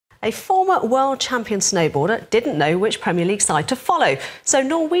A former world champion snowboarder didn't know which Premier League side to follow, so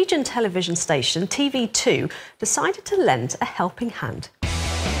Norwegian television station TV2 decided to lend a helping hand.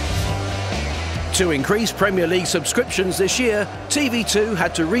 To increase Premier League subscriptions this year, TV2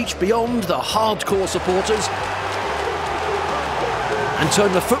 had to reach beyond the hardcore supporters and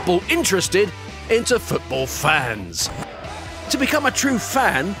turn the football interested into football fans. To become a true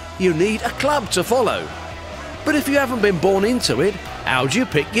fan, you need a club to follow. But if you haven't been born into it, how do you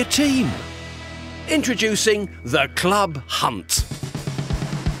pick your team? Introducing the Club Hunt.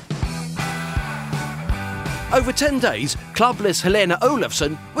 Over 10 days, clubless Helena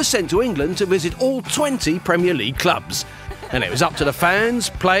Olafsson was sent to England to visit all 20 Premier League clubs. And it was up to the fans,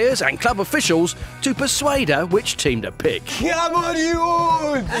 players and club officials to persuade her which team to pick.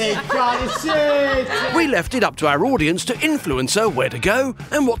 We left it up to our audience to influence her where to go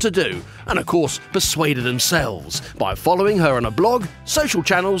and what to do, and of course persuade her themselves by following her on a blog, social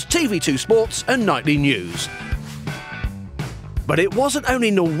channels, TV2 Sports and nightly news. But it wasn't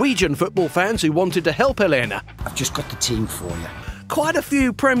only Norwegian football fans who wanted to help Helena. I've just got the team for you. Quite a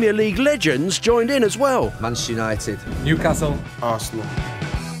few Premier League legends joined in as well. Manchester United, Newcastle, Arsenal.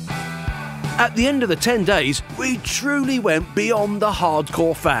 At the end of the 10 days, we truly went beyond the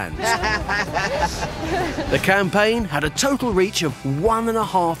hardcore fans. The campaign had a total reach of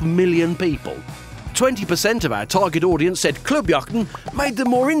 1.5 million people. 20% of our target audience said Klubbjakten made them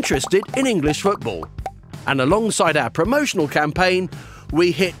more interested in English football. And alongside our promotional campaign,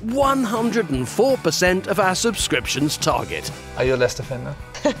 we hit 104% of our subscriptions target. Are you a Leicester fan now?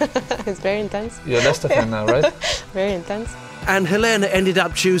 It's very intense. You're a Leicester fan now, right? Very intense. And Helena ended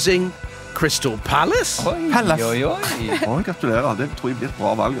up choosing Crystal Palace? Hellas. Gratulerer, det tror jeg blir et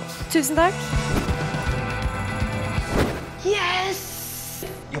bra valg. Tusen takk. Yes!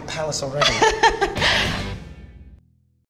 Your Palace already.